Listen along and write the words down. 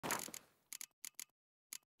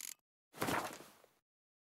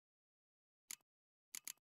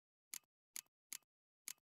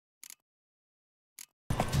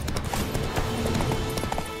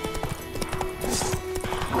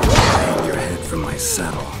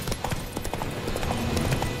saddle.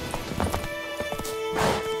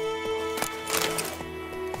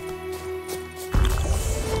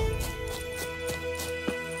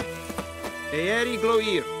 Eeri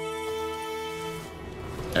gloir.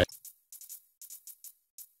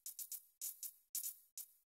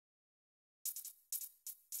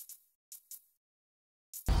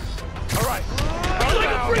 All right.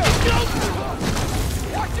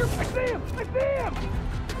 Watch your... I see him! I see him!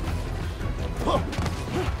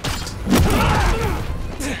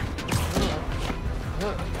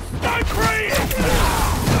 Start praying!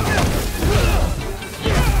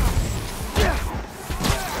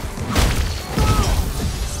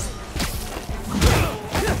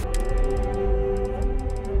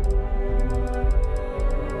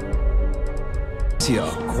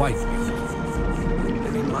 Quite beautiful. I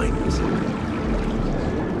mean, mine is.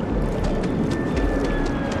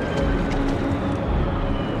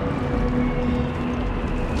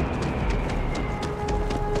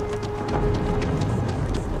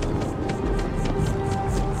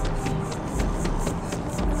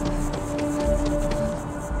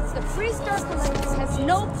 The Freestar Collective has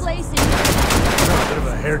no place in... A bit of a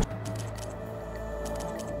hair.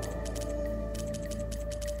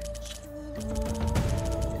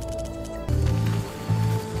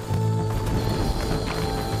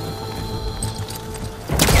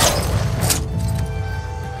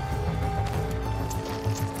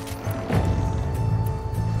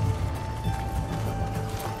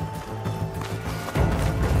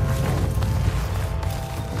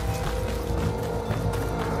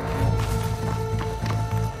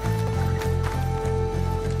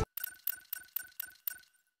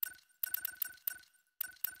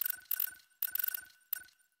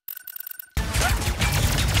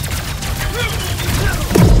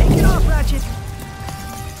 Take it off, Ratchet!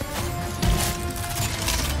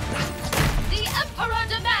 The Emperor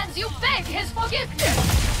demands you beg his forgiveness!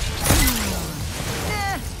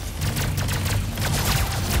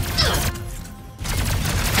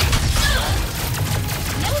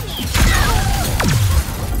 No need!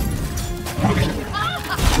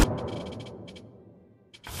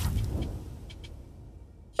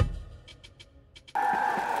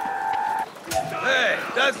 Hey,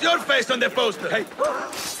 that's your face on the poster. Hey.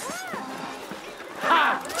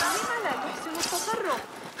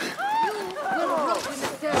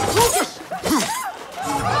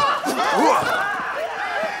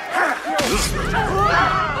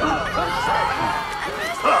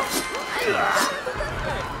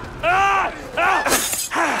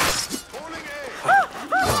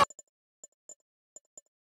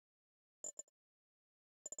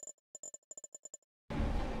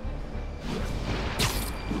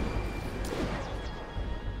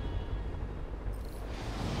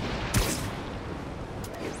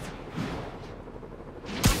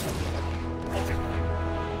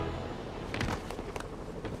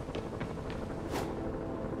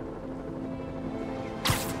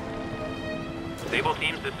 Sable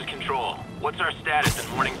teams, this is Control. What's our status in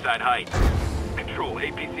Morningside Heights? Control,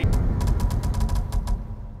 APC.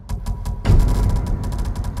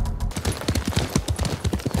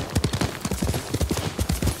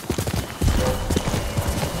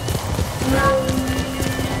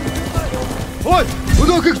 Ой!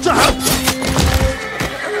 Өнөөх их цахаа!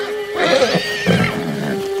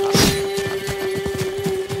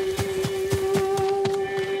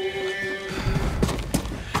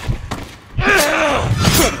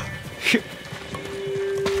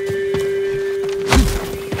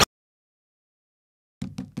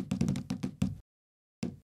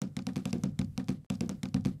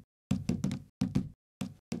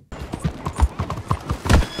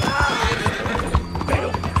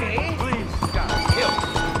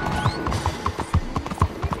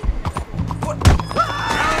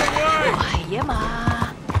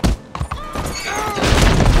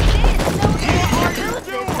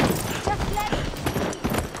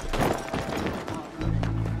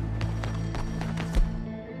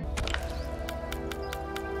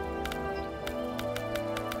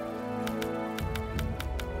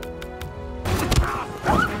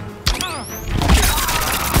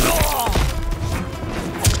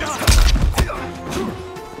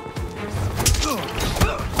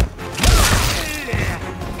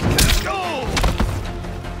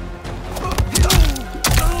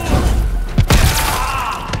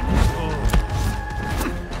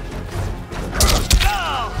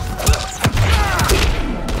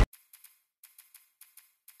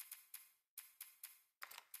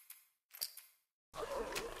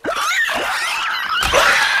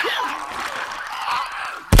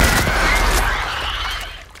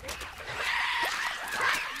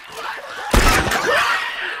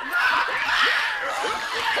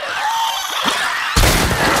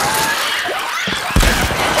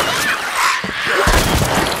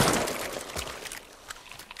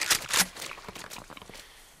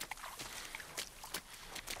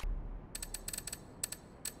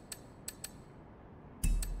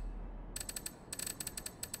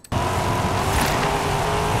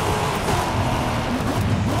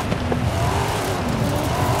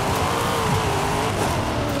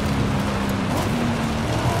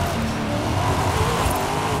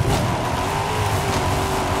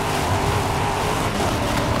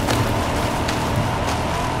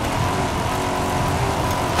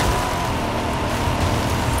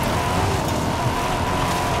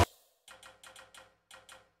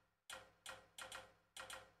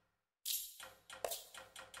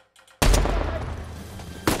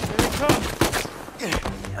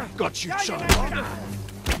 Got you, child.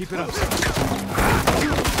 Keep it up.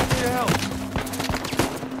 Need your help.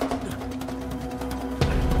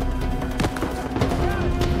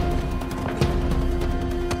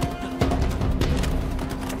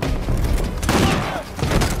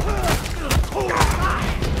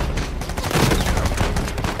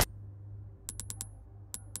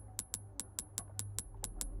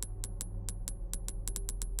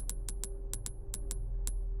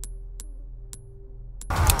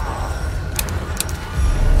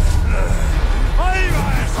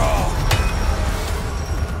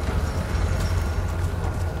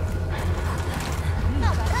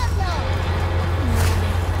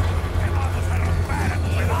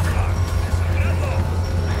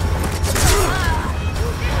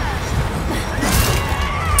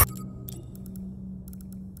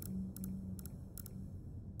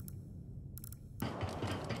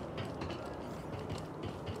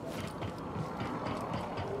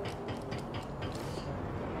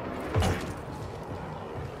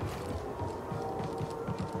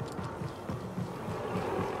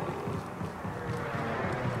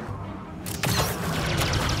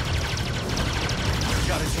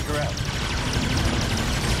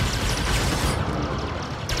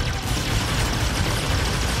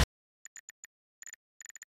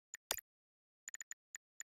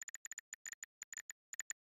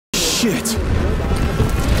 Shit!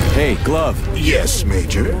 Hey, Glove. Yes,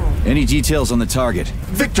 Major. Any details on the target?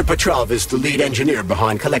 Victor Petrov is the lead engineer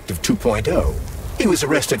behind Collective 2.0. He was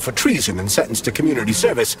arrested for treason and sentenced to community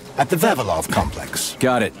service at the Vavilov complex.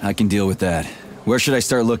 Got it. I can deal with that. Where should I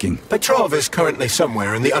start looking? Petrov is currently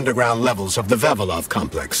somewhere in the underground levels of the Vavilov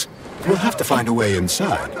complex. We'll have to find a way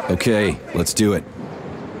inside. Okay, let's do it.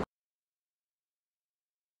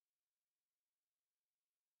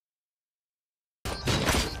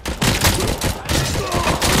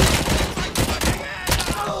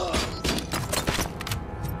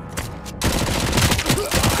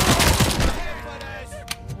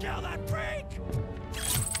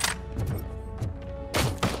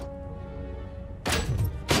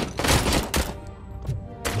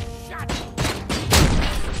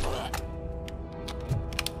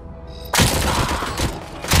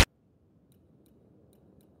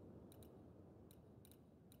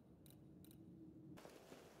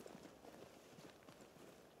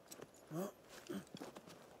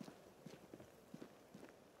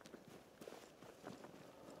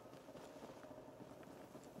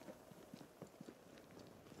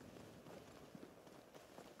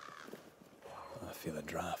 I feel a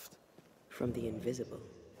draft. From the invisible.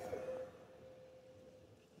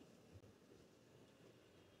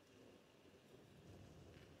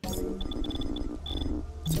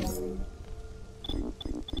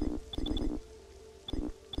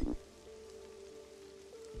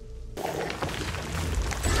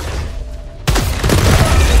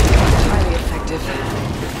 Highly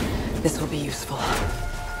effective. This will be useful.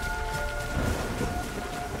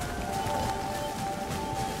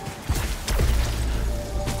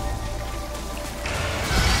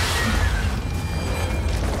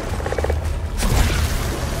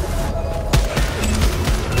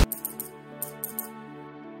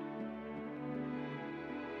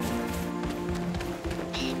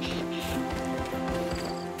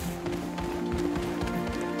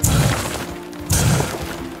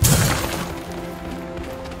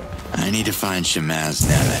 I need to find Shamaz,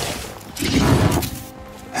 damn it.